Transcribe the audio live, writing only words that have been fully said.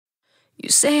You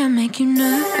say I make you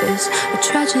nervous, a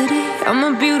tragedy,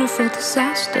 I'm a beautiful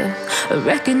disaster, a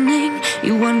reckoning,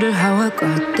 you wonder how I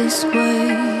got this way.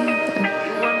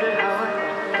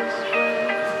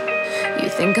 You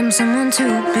think I'm someone to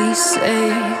be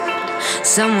saved,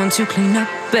 someone to clean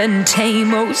up and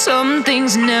tame. Oh, some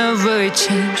things never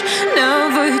change,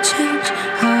 never change.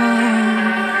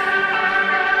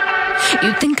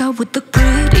 You think I would look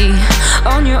pretty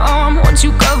on your arm once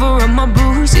you cover up my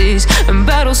bruises and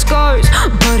battle scars,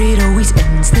 but it always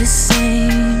ends the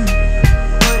same.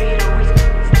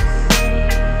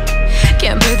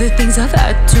 Can't bear the things I've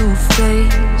had to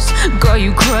face, got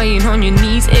you crying on your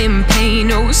knees in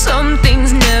pain. Oh, some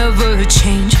things never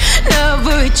change,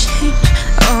 never change.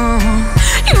 Oh,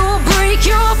 you break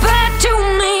your back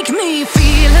to make me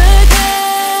feel again.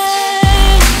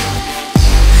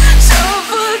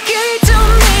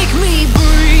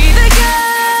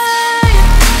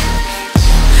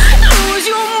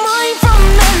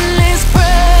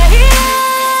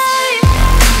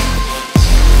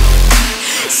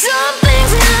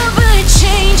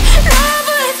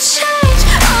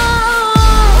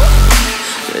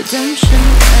 Redemption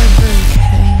never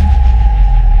came.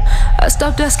 I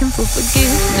stopped asking for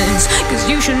forgiveness, cause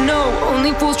you should know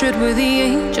only fools tread where the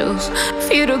angels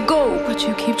fear to go, but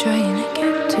you keep trying to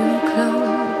get too close.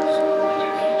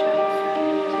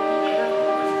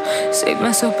 Save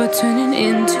myself by turning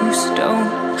into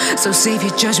stone, so save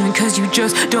your judgment cause you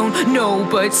just don't know.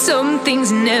 But some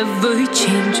things never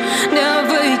change,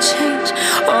 never change.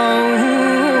 Oh,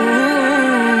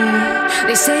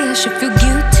 they say I should feel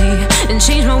guilty and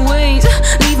change my ways,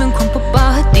 leaving crumpled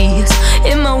bodies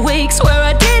in my wake. Swear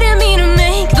I didn't mean to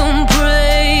make them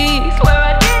break, swear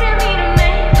I didn't mean to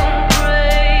make them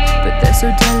break. But they're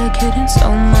so delicate and so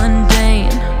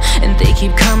mundane, and they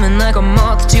keep coming like a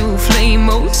moth to a flame.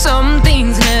 Oh, some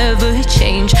things never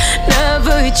change,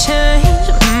 never change.